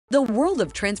The world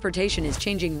of transportation is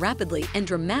changing rapidly and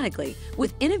dramatically,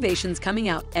 with innovations coming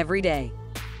out every day.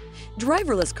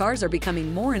 Driverless cars are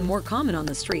becoming more and more common on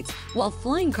the streets, while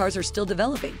flying cars are still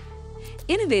developing.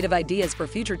 Innovative ideas for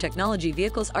future technology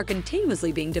vehicles are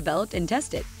continuously being developed and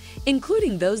tested,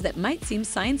 including those that might seem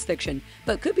science fiction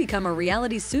but could become a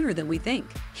reality sooner than we think.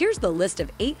 Here's the list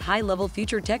of 8 high-level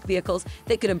future tech vehicles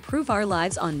that could improve our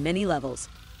lives on many levels.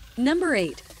 Number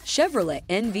 8. Chevrolet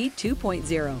NV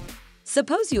 2.0.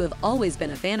 Suppose you have always been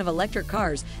a fan of electric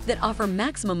cars that offer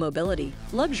maximum mobility,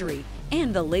 luxury,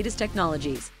 and the latest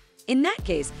technologies. In that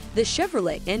case, the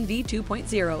Chevrolet NV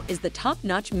 2.0 is the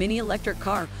top-notch mini electric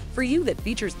car for you that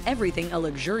features everything a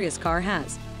luxurious car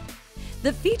has.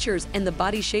 The features and the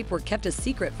body shape were kept a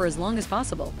secret for as long as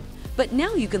possible, but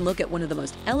now you can look at one of the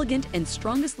most elegant and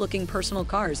strongest-looking personal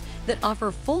cars that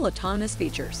offer full autonomous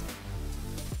features.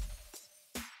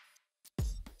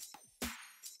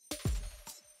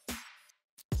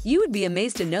 You would be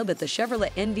amazed to know that the Chevrolet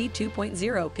NV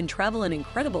 2.0 can travel an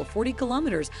incredible 40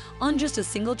 kilometers on just a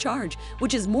single charge,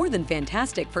 which is more than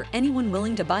fantastic for anyone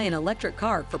willing to buy an electric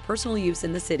car for personal use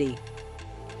in the city.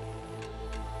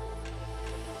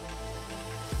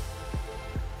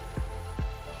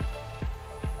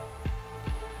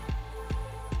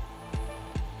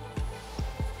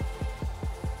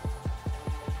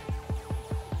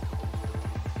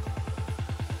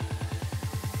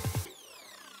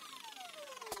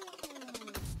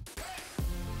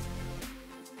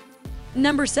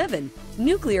 Number 7.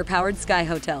 Nuclear-powered Sky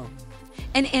Hotel.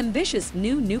 An ambitious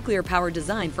new nuclear-powered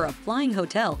design for a flying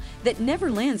hotel that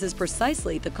never lands is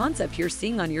precisely the concept you're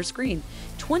seeing on your screen.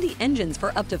 20 engines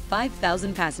for up to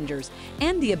 5,000 passengers,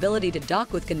 and the ability to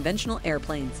dock with conventional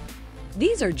airplanes.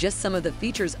 These are just some of the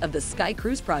features of the Sky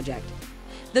Cruise project.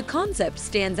 The concept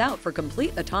stands out for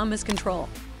complete autonomous control.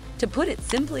 To put it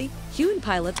simply, human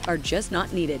pilots are just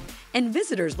not needed, and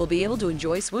visitors will be able to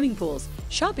enjoy swimming pools,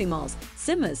 shopping malls,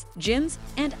 cinemas, gyms,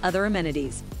 and other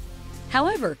amenities.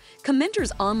 However,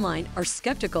 commenters online are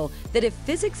skeptical that if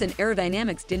physics and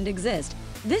aerodynamics didn't exist,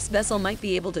 this vessel might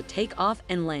be able to take off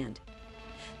and land.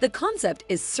 The concept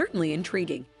is certainly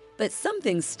intriguing, but some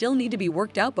things still need to be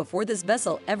worked out before this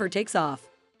vessel ever takes off.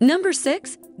 Number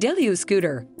 6. Delio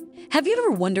Scooter. Have you ever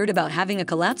wondered about having a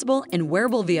collapsible and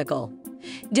wearable vehicle?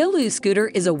 Delio Scooter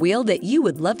is a wheel that you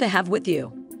would love to have with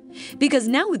you. Because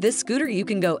now with this scooter you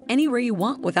can go anywhere you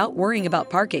want without worrying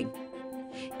about parking.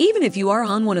 Even if you are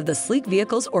on one of the sleek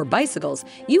vehicles or bicycles,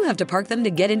 you have to park them to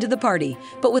get into the party.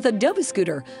 But with a Delio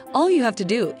Scooter, all you have to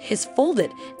do is fold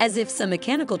it as if some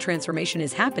mechanical transformation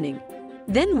is happening.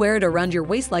 Then wear it around your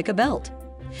waist like a belt.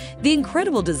 The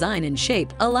incredible design and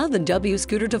shape allow the Delio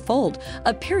Scooter to fold,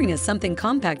 appearing as something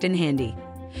compact and handy.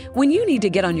 When you need to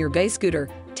get on your base scooter,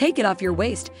 take it off your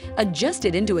waist, adjust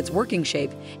it into its working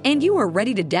shape, and you are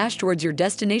ready to dash towards your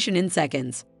destination in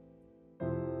seconds.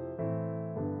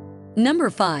 Number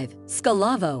 5.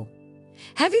 Scalavo.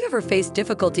 Have you ever faced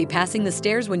difficulty passing the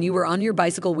stairs when you were on your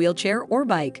bicycle, wheelchair, or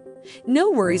bike? No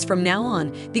worries from now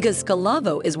on, because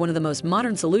Scalavo is one of the most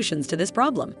modern solutions to this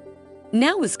problem.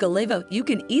 Now with Scalavo, you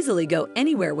can easily go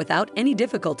anywhere without any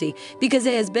difficulty because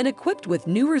it has been equipped with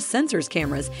newer sensors,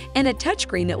 cameras, and a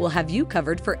touchscreen that will have you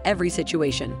covered for every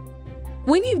situation.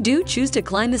 When you do choose to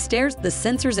climb the stairs, the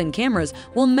sensors and cameras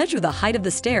will measure the height of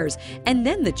the stairs, and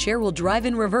then the chair will drive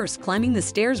in reverse, climbing the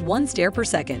stairs 1 stair per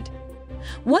second.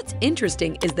 What's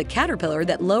interesting is the caterpillar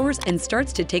that lowers and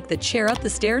starts to take the chair up the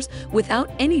stairs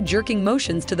without any jerking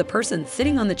motions to the person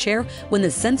sitting on the chair. When the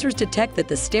sensors detect that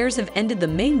the stairs have ended, the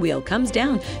main wheel comes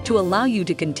down to allow you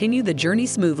to continue the journey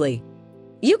smoothly.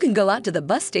 You can go out to the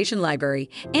bus station, library,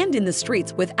 and in the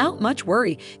streets without much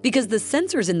worry because the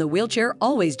sensors in the wheelchair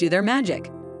always do their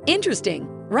magic. Interesting,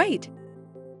 right?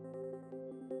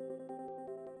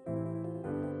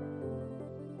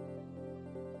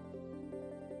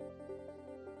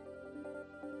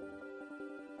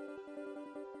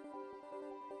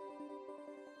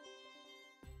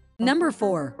 Number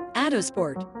 4.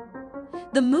 Autosport.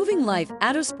 The Moving Life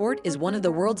Autosport is one of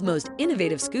the world's most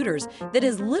innovative scooters that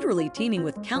is literally teeming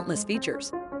with countless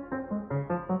features.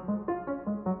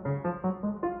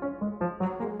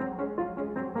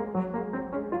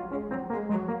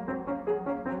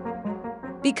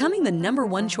 Becoming the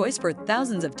 #1 choice for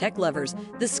thousands of tech lovers,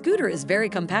 the scooter is very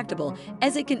compactable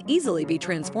as it can easily be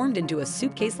transformed into a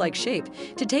suitcase-like shape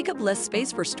to take up less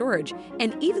space for storage,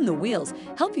 and even the wheels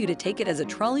help you to take it as a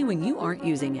trolley when you aren't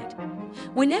using it.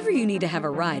 Whenever you need to have a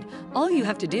ride, all you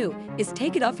have to do is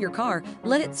take it off your car,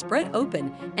 let it spread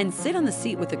open, and sit on the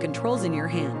seat with the controls in your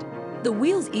hand. The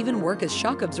wheels even work as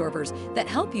shock absorbers that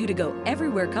help you to go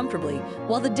everywhere comfortably,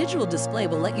 while the digital display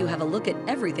will let you have a look at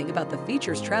everything about the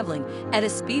features traveling at a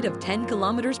speed of 10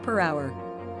 kilometers per hour.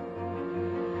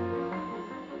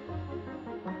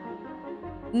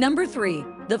 Number 3.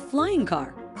 The flying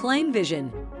car, Klein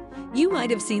Vision. You might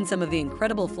have seen some of the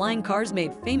incredible flying cars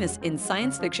made famous in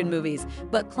science fiction movies,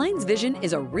 but Klein's Vision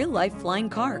is a real-life flying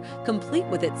car, complete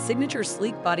with its signature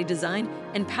sleek body design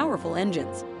and powerful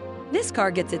engines. This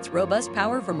car gets its robust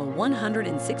power from a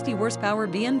 160 horsepower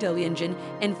BMW engine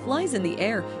and flies in the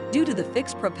air due to the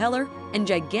fixed propeller and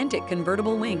gigantic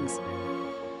convertible wings.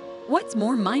 What's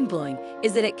more mind-blowing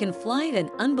is that it can fly at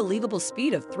an unbelievable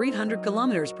speed of 300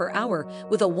 kilometers per hour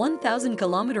with a 1,000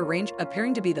 kilometer range,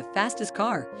 appearing to be the fastest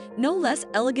car, no less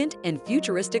elegant and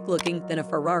futuristic looking than a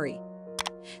Ferrari.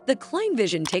 The Klein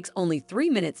Vision takes only 3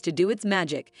 minutes to do its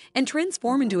magic and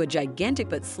transform into a gigantic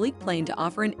but sleek plane to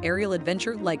offer an aerial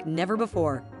adventure like never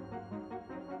before.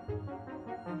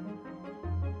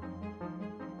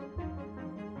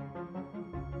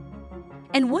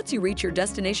 And once you reach your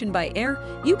destination by air,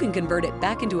 you can convert it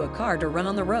back into a car to run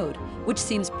on the road, which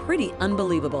seems pretty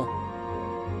unbelievable.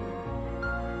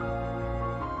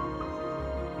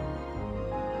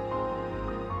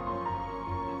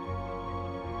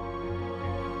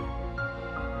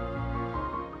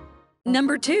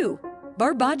 Number 2.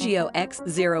 Barbagio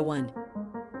X01.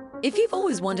 If you've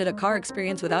always wanted a car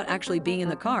experience without actually being in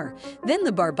the car, then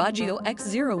the Barbagio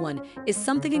X01 is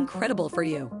something incredible for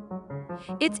you.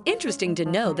 It's interesting to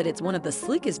know that it's one of the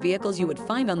sleekest vehicles you would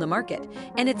find on the market,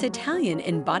 and it's Italian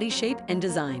in body shape and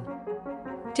design.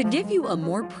 To give you a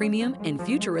more premium and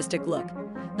futuristic look,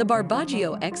 the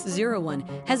Barbagio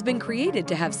X01 has been created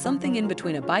to have something in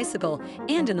between a bicycle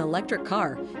and an electric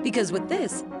car, because with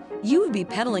this, you would be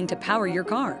pedaling to power your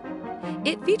car.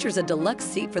 It features a deluxe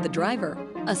seat for the driver,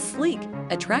 a sleek,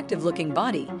 attractive-looking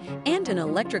body, and an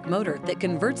electric motor that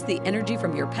converts the energy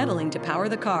from your pedaling to power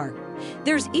the car.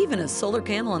 There's even a solar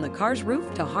panel on the car's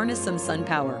roof to harness some sun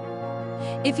power.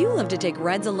 If you love to take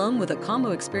rides alone with a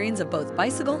combo experience of both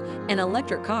bicycle and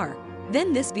electric car,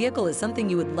 then this vehicle is something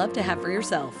you would love to have for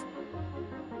yourself.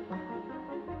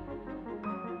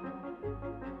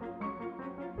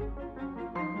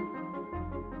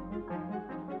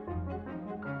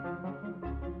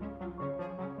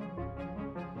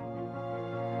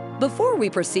 Before we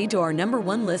proceed to our number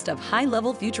 1 list of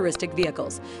high-level futuristic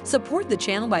vehicles, support the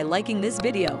channel by liking this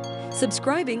video,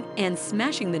 subscribing, and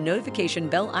smashing the notification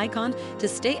bell icon to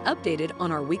stay updated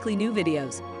on our weekly new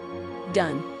videos.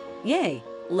 Done. Yay!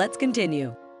 Let's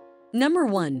continue. Number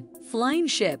 1. Flying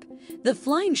Ship. The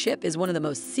Flying Ship is one of the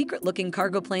most secret-looking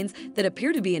cargo planes that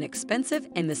appear to be an expensive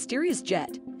and mysterious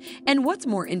jet. And what's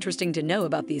more interesting to know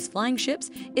about these flying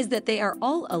ships is that they are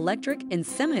all electric and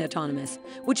semi-autonomous,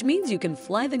 which means you can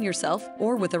fly them yourself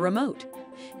or with a remote.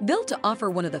 Built to offer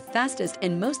one of the fastest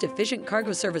and most efficient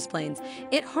cargo service planes,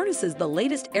 it harnesses the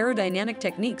latest aerodynamic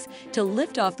techniques to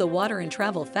lift off the water and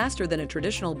travel faster than a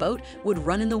traditional boat would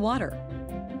run in the water.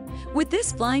 With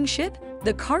this flying ship,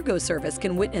 the cargo service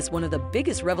can witness one of the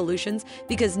biggest revolutions,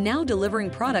 because now delivering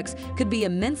products could be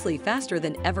immensely faster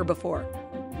than ever before.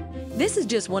 This is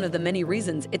just one of the many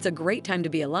reasons it's a great time to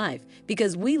be alive,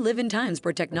 because we live in times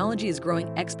where technology is growing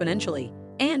exponentially,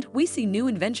 and we see new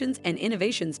inventions and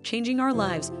innovations changing our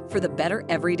lives for the better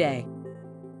every day.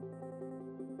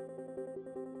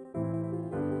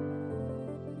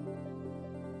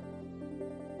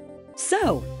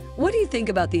 So, what do you think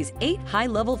about these 8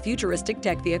 high-level futuristic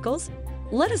tech vehicles?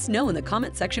 Let us know in the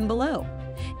comment section below.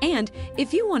 And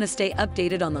if you want to stay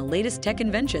updated on the latest tech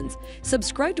inventions,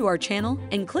 subscribe to our channel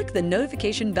and click the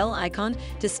notification bell icon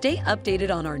to stay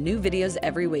updated on our new videos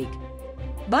every week.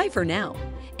 Bye for now,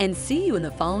 and see you in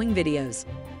the following videos.